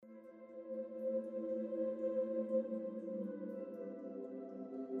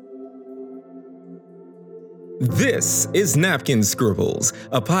This is Napkin Scribbles,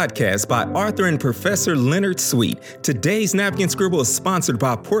 a podcast by Arthur and Professor Leonard Sweet. Today's Napkin Scribble is sponsored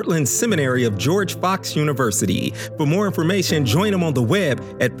by Portland Seminary of George Fox University. For more information, join them on the web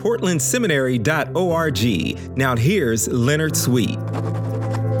at portlandseminary.org. Now here's Leonard Sweet.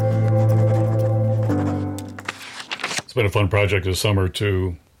 It's been a fun project this summer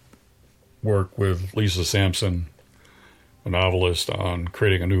to work with Lisa Sampson, a novelist, on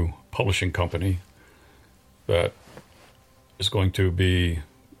creating a new publishing company that is going to be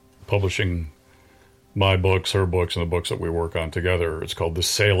publishing my books, her books, and the books that we work on together. It's called the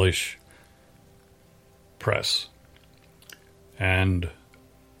Salish Press. And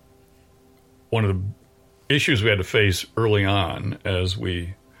one of the issues we had to face early on as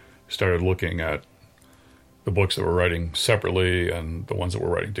we started looking at the books that we're writing separately and the ones that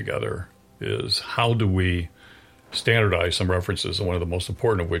we're writing together is how do we standardize some references, and one of the most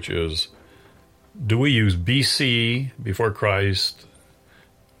important of which is, do we use BC, before Christ,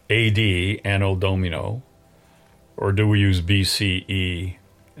 AD, Anno Domino, or do we use BCE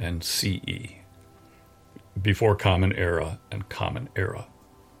and CE, before Common Era and Common Era?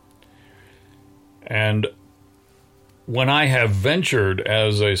 And when I have ventured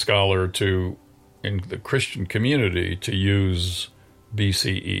as a scholar to, in the Christian community, to use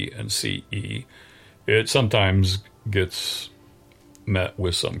BCE and CE, it sometimes gets met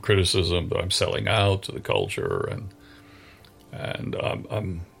with some criticism that I'm selling out to the culture and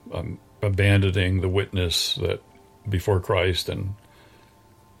I'm abandoning the witness that before Christ and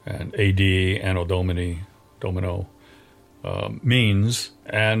AD, Anno Domino means.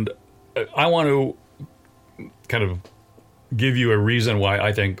 And I want to kind of give you a reason why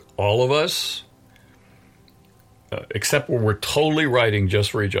I think all of us, except when we're totally writing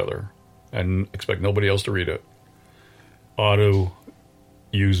just for each other and expect nobody else to read it, ought to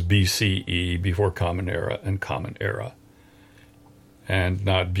use BCE, before Common Era and Common Era, and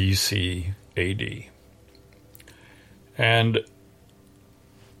not BC AD. And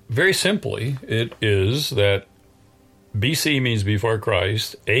very simply, it is that BC means before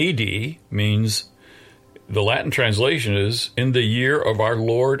Christ, AD means, the Latin translation is, in the year of our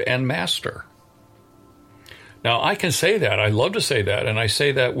Lord and Master. Now, I can say that. I love to say that, and I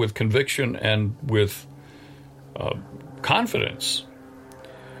say that with conviction and with confidence.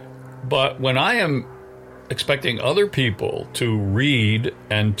 But when I am expecting other people to read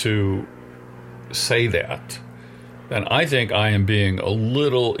and to say that, then I think I am being a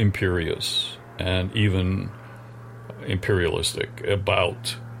little imperious and even imperialistic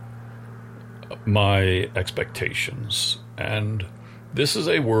about my expectations. And this is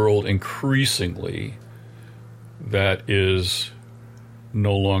a world increasingly that is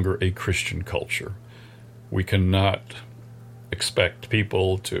no longer a Christian culture. We cannot expect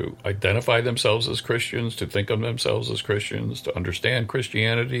people to identify themselves as Christians, to think of themselves as Christians, to understand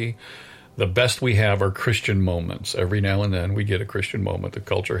Christianity. The best we have are Christian moments. Every now and then we get a Christian moment. The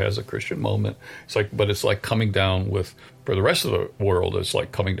culture has a Christian moment. But it's like coming down with, for the rest of the world, it's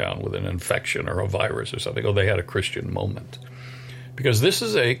like coming down with an infection or a virus or something. Oh, they had a Christian moment. Because this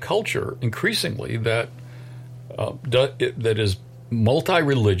is a culture increasingly that is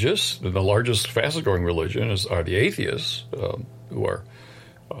multi-religious. The largest, fastest-growing religion are the atheists, who are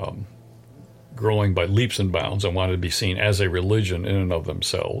growing by leaps and bounds and want to be seen as a religion in and of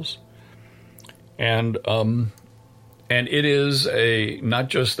themselves. And it is not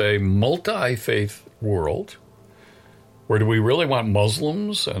just a multi-faith world. Where do we really want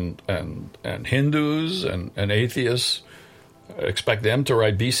Muslims and Hindus and atheists? Expect them to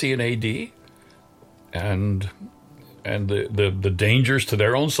write BC and AD? And the dangers to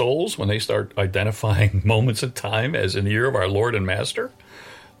their own souls when they start identifying moments in time as in the year of our Lord and Master?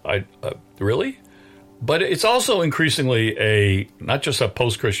 Really? But it's also increasingly not just a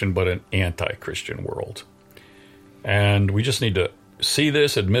post-Christian, but an anti-Christian world. And we just need to see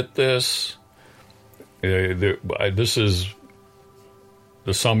this, admit this. This is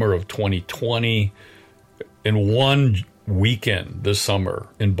the summer of 2020. In one weekend this summer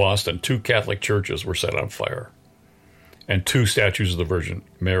in Boston, 2 Catholic churches were set on fire. And 2 statues of the Virgin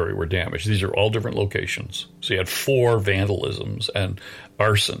Mary were damaged. These are all different locations. So you had 4 vandalisms and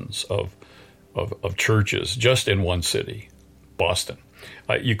arsons of churches just in one city, Boston.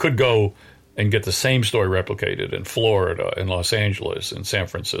 You could go and get the same story replicated in Florida, in Los Angeles, in San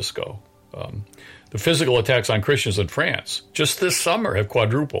Francisco. The physical attacks on Christians in France just this summer have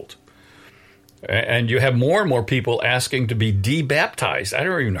quadrupled. And you have more and more people asking to be debaptized. I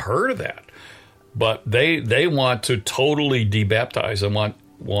never even heard of that. But they want to totally debaptize and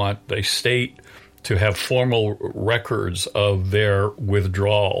want the state to have formal records of their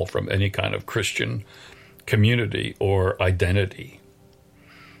withdrawal from any kind of Christian community or identity.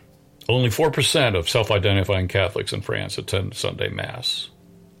 Only 4% of self-identifying Catholics in France attend Sunday Mass.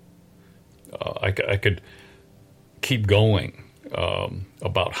 I could keep going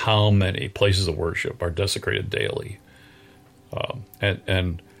about how many places of worship are desecrated daily,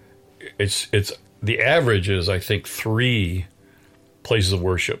 and it's the average is, I think, 3 places of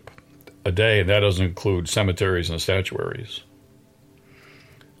worship a day, and that doesn't include cemeteries and statuaries.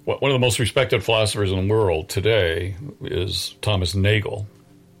 One of the most respected philosophers in the world today is Thomas Nagel.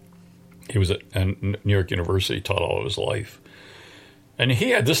 He was at New York University, taught all of his life. And he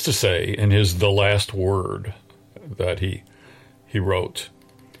had this to say in his The Last Word that he wrote.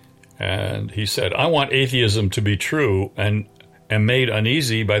 And he said, "I want atheism to be true and am made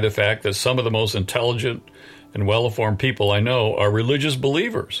uneasy by the fact that some of the most intelligent and well-informed people I know are religious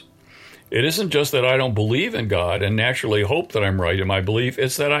believers. It isn't just that I don't believe in God and naturally hope that I'm right in my belief.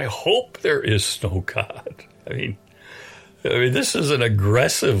 It's that I hope there is no God." I mean, this is an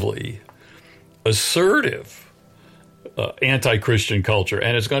aggressively assertive anti-Christian culture,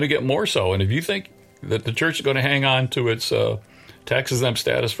 and it's going to get more so. And if you think that the church is going to hang on to its tax-exempt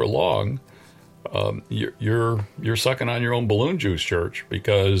status for long, you're sucking on your own balloon juice, church,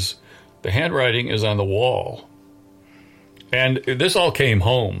 because the handwriting is on the wall. And this all came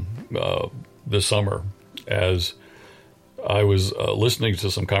home this summer as I was listening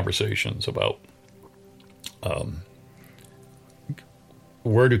to some conversations about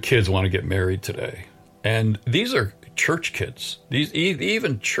where do kids want to get married today. And these are church kids.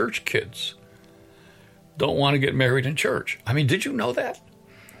 Even church kids don't want to get married in church. I mean, did you know that?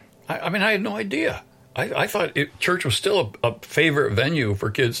 I mean, I had no idea. I thought church was still a favorite venue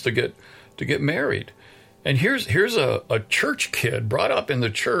for kids to get married. And here's a church kid brought up in the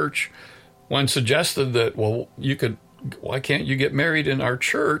church when suggested that, well, why can't you get married in our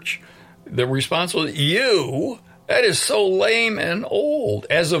church? The response was, that is so lame and old.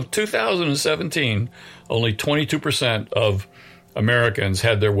 As of 2017, only 22% of Americans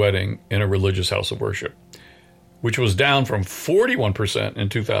had their wedding in a religious house of worship, which was down from 41% in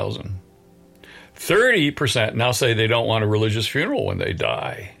 2000. 30% now say they don't want a religious funeral when they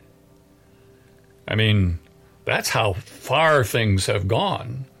die. I mean, that's how far things have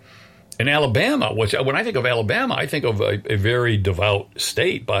gone. In Alabama, when I think of Alabama, I think of a very devout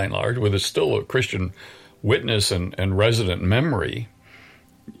state by and large, with still a Christian witness and resident memory.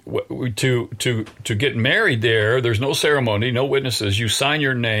 To get married there's no ceremony, no witnesses. You sign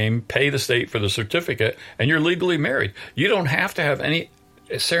your name, pay the state for the certificate, and you're legally married. You don't have to have any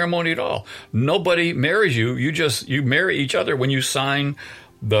ceremony at all. Nobody marries you. You marry each other when you sign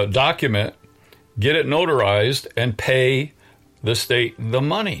the document, get it notarized, and pay the state the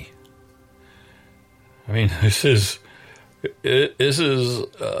money. I mean, this is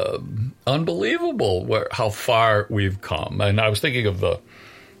unbelievable how far we've come. And I was thinking of the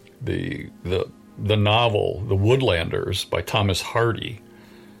novel The Woodlanders by Thomas Hardy,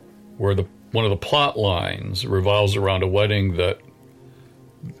 where one of the plot lines revolves around a wedding that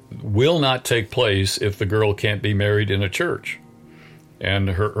will not take place if the girl can't be married in a church. And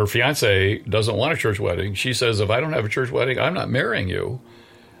her fiance doesn't want a church wedding. She says, if I don't have a church wedding, I'm not marrying you.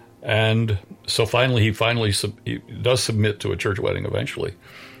 And so he does submit to a church wedding eventually.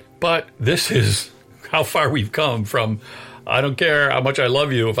 But this is how far we've come from, I don't care how much I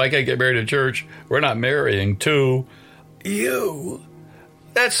love you, if I can't get married in church, we're not marrying, to you.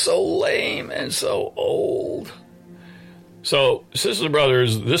 That's so lame and so old. So, sisters and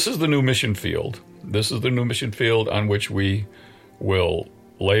brothers, this is the new mission field. This is the new mission field on which we will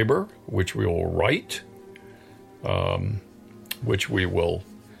labor, which we will write, which we will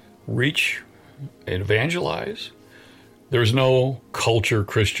reach and evangelize. There's no culture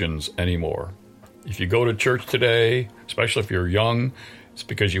Christians anymore. If you go to church today, especially if you're young, it's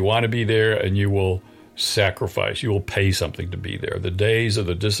because you want to be there and you will sacrifice. You will pay something to be there. The days of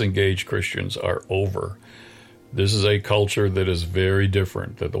the disengaged Christians are over. This is a culture that is very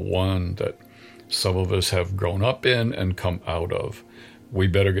different than the one that some of us have grown up in and come out of. We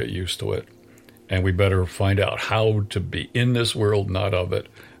better get used to it. And we better find out how to be in this world, not of it,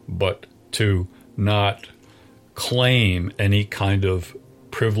 but to not claim any kind of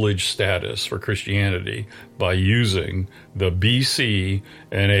privileged status for Christianity by using the BC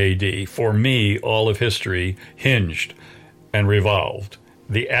and AD. For me, all of history hinged and revolved.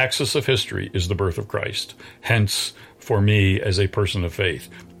 The axis of history is the birth of Christ. Hence, for me as a person of faith,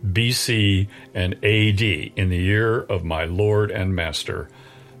 BC and AD in the year of my Lord and Master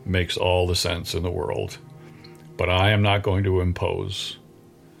makes all the sense in the world. But I am not going to impose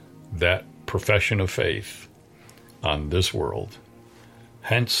that profession of faith on this world.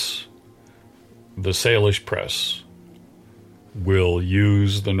 Hence, the Salish press will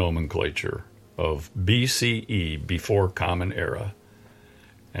use the nomenclature of BCE, before Common Era,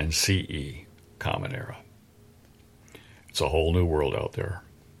 and CE, Common Era. It's a whole new world out there,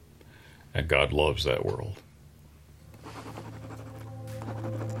 and God loves that world.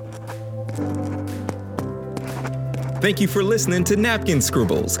 Thank you for listening to Napkin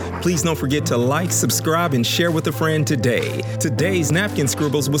Scribbles. Please don't forget to like, subscribe, and share with a friend today. Today's Napkin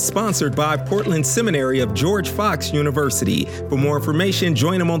Scribbles was sponsored by Portland Seminary of George Fox University. For more information,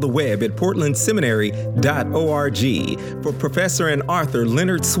 join them on the web at portlandseminary.org. For Professor and Author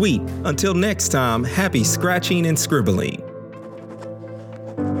Leonard Sweet, until next time, happy scratching and scribbling.